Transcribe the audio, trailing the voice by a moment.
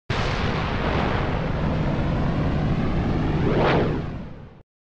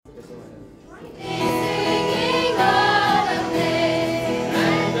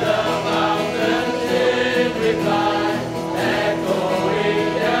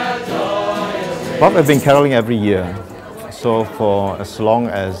Well, we've been caroling every year. So for as long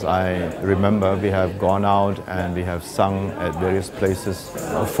as I remember, we have gone out and we have sung at various places.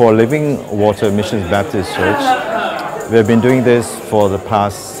 For Living Water Missions Baptist Church, we have been doing this for the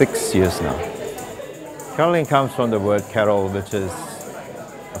past 6 years now. Caroling comes from the word carol, which is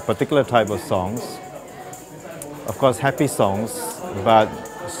a particular type of songs. Of course, happy songs, but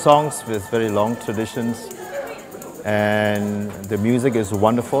songs with very long traditions, and the music is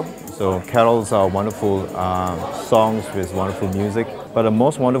wonderful. So carols are wonderful songs with wonderful music, but the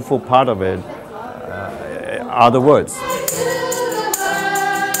most wonderful part of it are the words.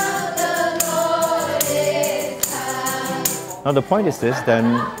 Now the point is this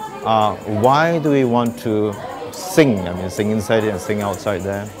then, why do we want to sing? I mean, sing inside it and sing outside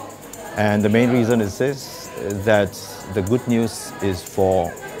there. And the main reason is this, that the good news is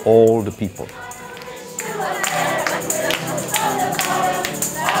for all the people.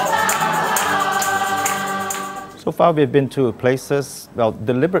 So far we've been to places, well,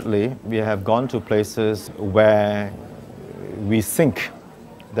 deliberately we have gone to places where we think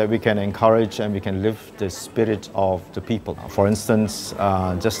that we can encourage and we can live the spirit of the people. For instance,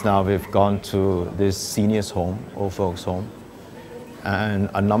 just now we've gone to this seniors home, old folks home,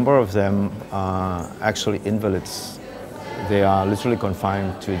 and a number of them are actually invalids. They are literally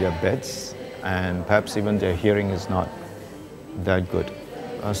confined to their beds, and perhaps even their hearing is not that good.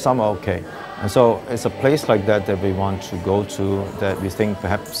 Some are okay. And so it's a place like that that we want to go to, that we think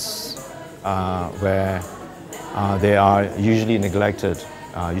perhaps where they are usually neglected,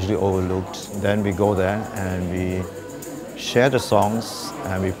 usually overlooked. Then we go there and we share the songs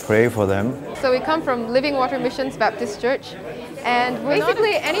and we pray for them. So we come from Living Water Missions Baptist Church, and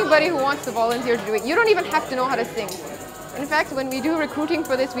basically anybody who wants to volunteer to do it, you don't even have to know how to sing. In fact, when we do recruiting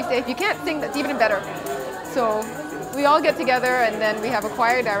for this, we say if you can't sing, that's even better. So we all get together and then we have a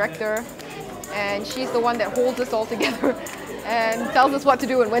choir director, and she's the one that holds us all together and tells us what to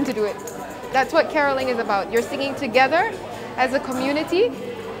do and when to do it. That's what caroling is about. You're singing together as a community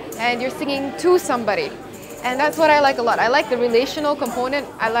and you're singing to somebody. And that's what I like a lot. I like the relational component.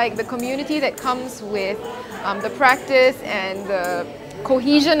 I like the community that comes with the practice and the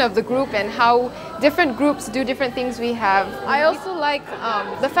cohesion of the group and how different groups do different things we have. I also like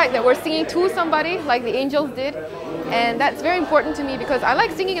the fact that we're singing to somebody like the angels did, and that's very important to me because I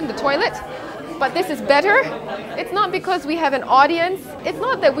like singing in the toilet, but this is better. It's not because we have an audience. It's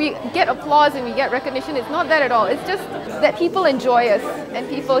not that we get applause and we get recognition. It's not that at all. It's just that people enjoy us and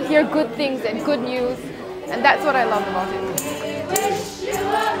people hear good things and good news, and that's what I love about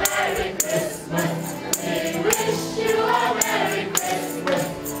it.